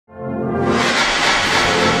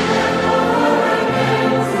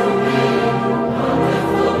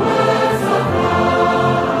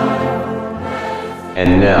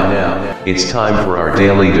It's time for our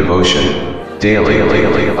daily devotion, daily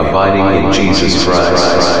abiding in Jesus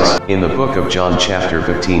Christ. In the book of John chapter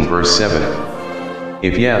 15 verse 7.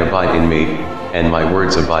 If ye abide in me, and my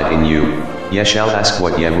words abide in you, ye shall ask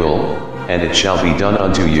what ye will, and it shall be done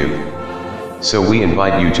unto you. So we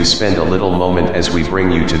invite you to spend a little moment as we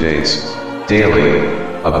bring you today's daily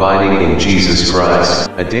abiding in Jesus Christ,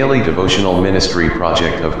 a daily devotional ministry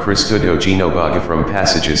project of Cristuto Genobaga from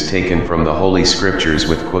passages taken from the Holy Scriptures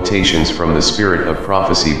with quotations from the Spirit of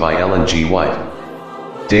Prophecy by EllenG White.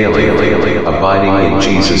 Daily abiding in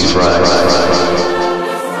Jesus Christ.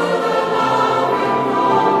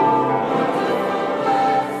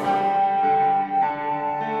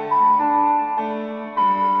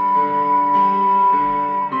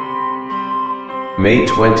 May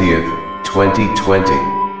 20th,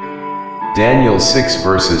 2020. Daniel 6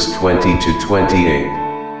 verses 20 to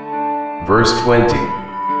 28. Verse 20.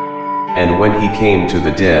 And when he came to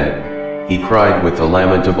the den, he cried with a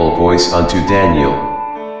lamentable voice unto Daniel.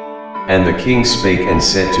 And the king spake and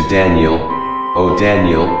said to Daniel, O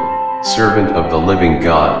Daniel, servant of the living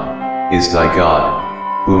God, is thy God,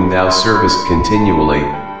 whom thou servest continually,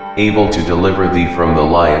 able to deliver thee from the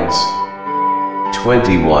lions?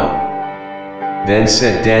 21. Then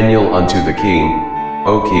said Daniel unto the king,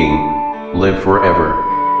 O king, live forever.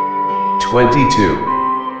 22.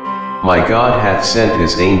 My God hath sent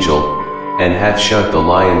his angel, and hath shut the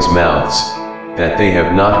lions' mouths, that they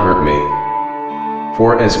have not hurt me.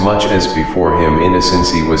 For as much as before him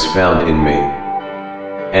innocency was found in me.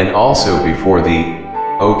 And also before thee,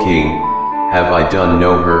 O king, have I done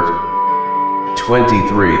no hurt.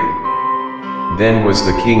 23. Then was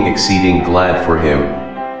the king exceeding glad for him,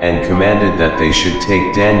 and commanded that they should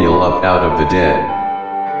take Daniel up out of the den.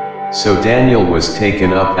 So Daniel was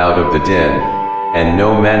taken up out of the den, and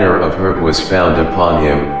no manner of hurt was found upon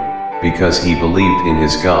him, because he believed in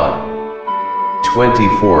his God.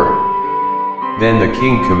 24. Then the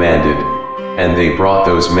king commanded, and they brought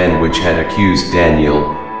those men which had accused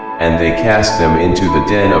Daniel, and they cast them into the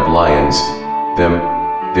den of lions, them,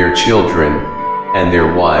 their children, and their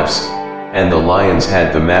wives, and the lions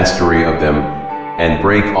had the mastery of them, and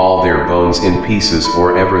brake all their bones in pieces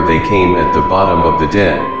or ever they came at the bottom of the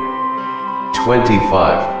den.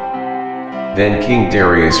 25. Then King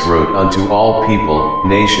Darius wrote unto all people,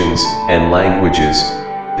 nations, and languages,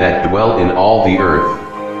 that dwell in all the earth,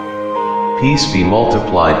 peace be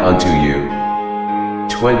multiplied unto you.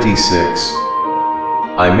 26.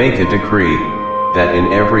 I make a decree, that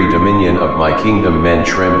in every dominion of my kingdom men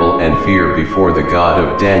tremble and fear before the God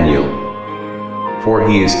of Daniel. For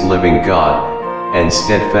he is living God, and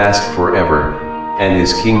steadfast forever, and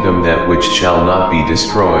his kingdom that which shall not be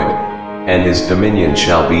destroyed, and his dominion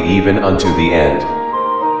shall be even unto the end.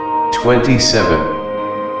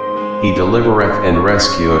 27. He delivereth and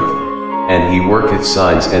rescueth, and he worketh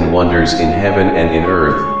signs and wonders in heaven and in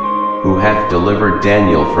earth, who hath delivered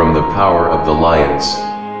Daniel from the power of the lions.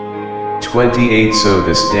 28. So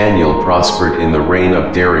this Daniel prospered in the reign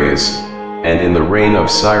of Darius, and in the reign of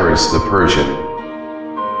Cyrus the Persian.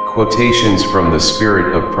 Quotations from the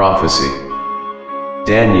Spirit of Prophecy.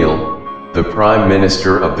 Daniel, the prime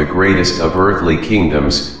minister of the greatest of earthly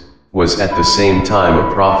kingdoms, was at the same time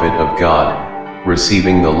a prophet of God,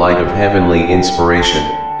 receiving the light of heavenly inspiration.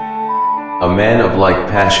 A man of like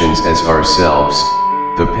passions as ourselves,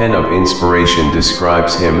 the pen of inspiration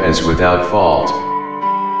describes him as without fault.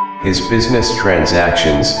 His business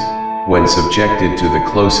transactions, when subjected to the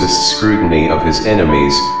closest scrutiny of his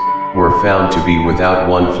enemies, were found to be without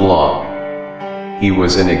one flaw. He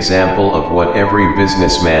was an example of what every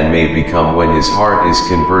businessman may become when his heart is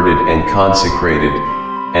converted and consecrated,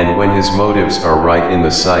 and when his motives are right in the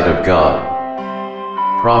sight of God.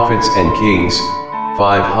 Prophets and Kings,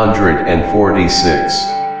 546.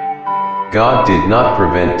 God did not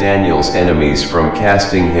prevent Daniel's enemies from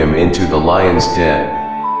casting him into the lion's den.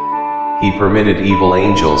 He permitted evil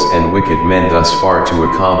angels and wicked men thus far to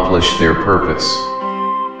accomplish their purpose.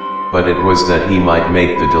 But it was that he might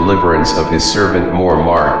make the deliverance of his servant more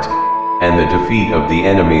marked, and the defeat of the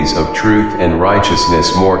enemies of truth and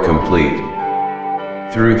righteousness more complete.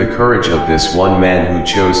 Through the courage of this one man who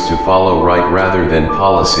chose to follow right rather than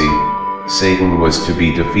policy, Satan was to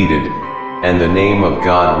be defeated, and the name of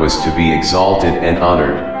God was to be exalted and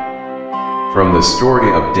honored. From the story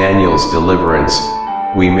of Daniel's deliverance,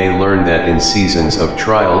 we may learn that in seasons of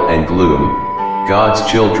trial and gloom, God's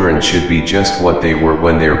children should be just what they were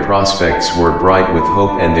when their prospects were bright with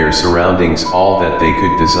hope and their surroundings all that they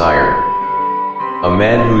could desire. A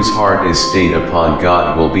man whose heart is stayed upon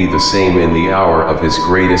God will be the same in the hour of his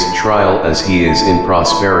greatest trial as he is in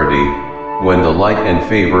prosperity, when the light and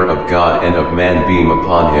favor of God and of man beam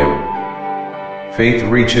upon him. Faith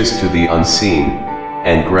reaches to the unseen,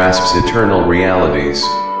 and grasps eternal realities.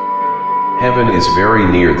 Heaven is very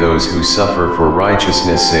near those who suffer for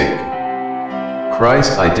righteousness' sake.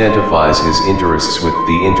 Christ identifies his interests with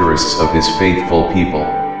the interests of his faithful people.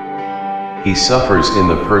 He suffers in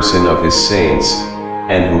the person of his saints,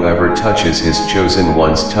 and whoever touches his chosen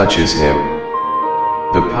ones touches him.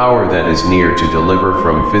 The power that is near to deliver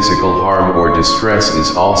from physical harm or distress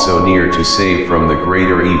is also near to save from the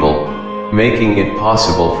greater evil, making it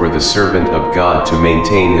possible for the servant of God to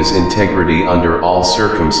maintain his integrity under all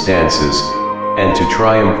circumstances, and to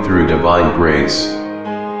triumph through divine grace.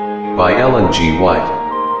 By EllenG White.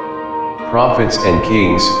 Prophets and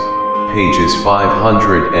Kings, pages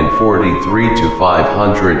 543 to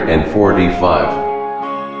 545.